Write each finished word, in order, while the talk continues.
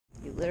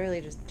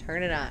literally just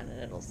turn it on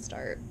and it'll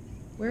start.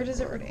 Where does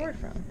it record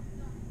from?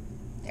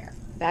 There.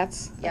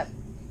 That's... Yep.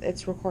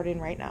 It's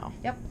recording right now.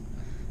 Yep.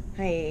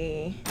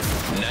 Hey.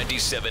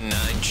 97.9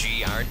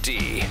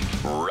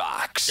 GRD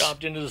rocks.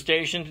 Stopped into the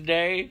station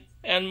today,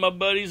 and my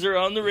buddies are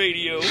on the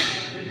radio.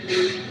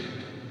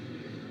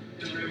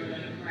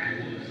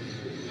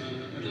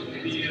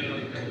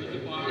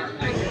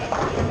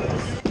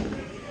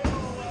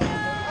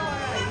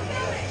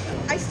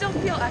 I still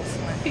feel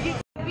excellent.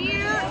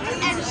 Beer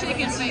and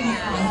chicken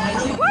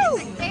fingers.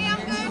 Woo! Damn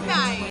good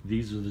night.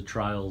 These are the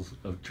trials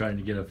of trying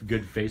to get a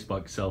good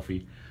Facebook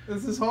selfie.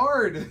 This is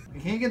hard. I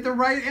can't get the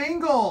right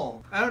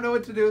angle. I don't know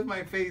what to do with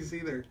my face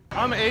either.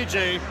 I'm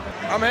AJ.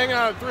 I'm hanging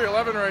out at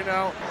 311 right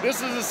now.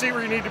 This is the seat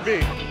where you need to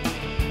be.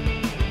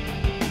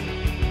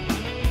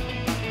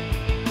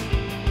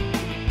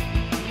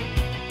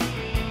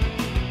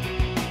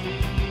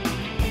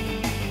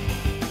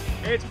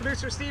 Hey, it's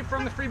producer Steve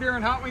from the Free Beer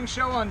and Hot Wings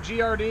show on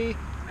GRD,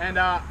 and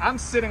I'm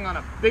sitting on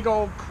a big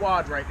old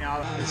quad right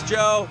now. It's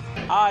Joe.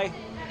 Hi,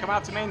 come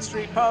out to Main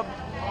Street Pub,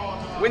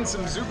 win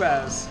some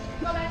Zubaz.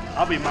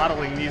 I'll be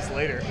modeling these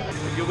later.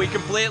 We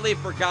completely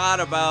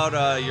forgot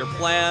about your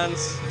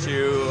plans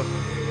to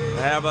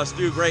have us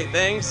do great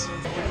things.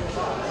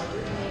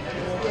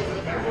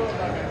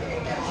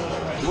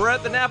 We're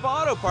at the NAPA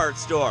Auto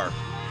Parts store,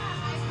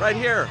 right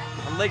here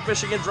on Lake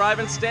Michigan Drive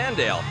in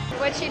Standale.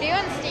 What you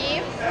doing,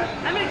 Steve?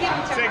 I'm gonna give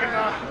him to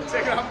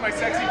Taking off my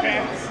sexy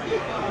pants.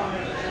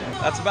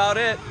 That's about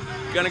it.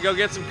 Gonna go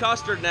get some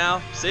custard now.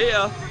 See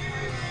ya.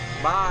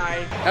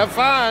 Bye. Have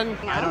fun.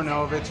 I don't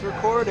know if it's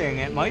recording.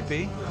 It might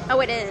be. Oh,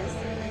 it is.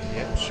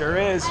 It sure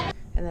is.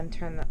 And then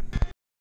turn the...